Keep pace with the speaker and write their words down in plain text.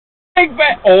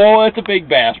Oh, it's a big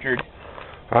bastard.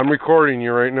 I'm recording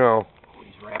you right now.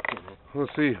 He's wrapped in it.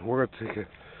 Let's see. We're gonna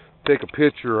take a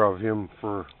picture of him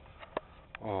for.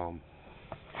 God,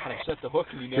 I set the hook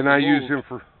and he never Can I moved. use him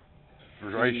for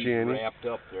ice He's shanty? wrapped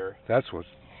up there. That's what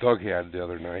Doug had the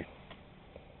other night.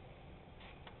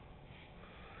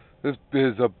 This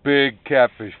is a big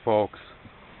catfish, folks.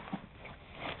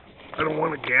 I don't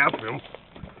want to gap him.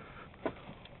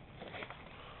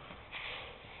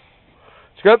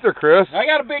 What you got there, Chris? I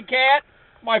got a big cat,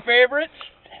 my favorite.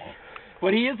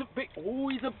 But he is a big. Oh,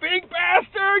 he's a big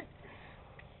bastard.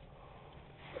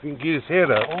 You can get his head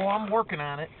up. Oh, I'm working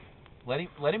on it. Let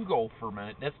him go for a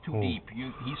minute. That's too deep.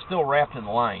 He's still wrapped in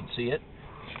the line. See it?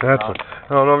 That's I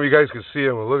don't know if you guys can see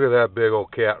him, but look at that big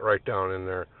old cat right down in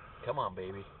there. Come on,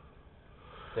 baby.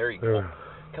 There you go.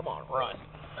 Come on, run.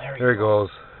 There he goes.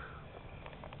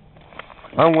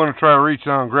 I'm going to try to reach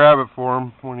down and grab it for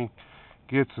him when he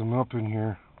gets him up in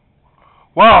here.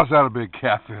 Wow, is that a big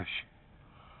catfish?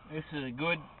 This is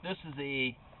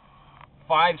a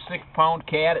 5-6 pound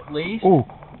cat at least. Oh!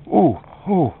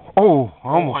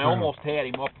 I almost had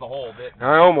him up the hole, didn't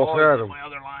I? I almost had He's him. in my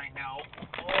other line now.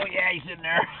 Oh yeah, he's in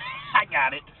there. I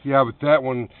got it. Yeah, but that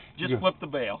one. Just flip the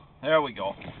bail. There we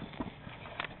go.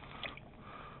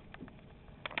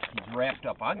 He's wrapped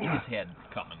up. I'll get his head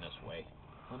coming this way.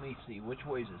 Let me see. Which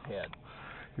way's his head?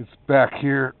 It's back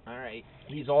here. All right.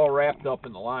 He's all wrapped up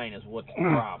in the line is what's the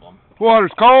problem.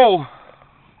 Water's cold.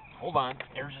 Hold on.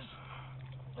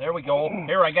 There we go.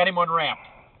 Here, I got him unwrapped.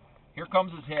 Here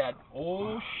comes his head.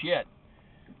 Oh, shit.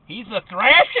 He's a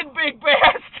thrashing big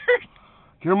bastard.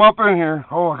 Get him up in here.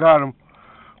 Oh, I got him.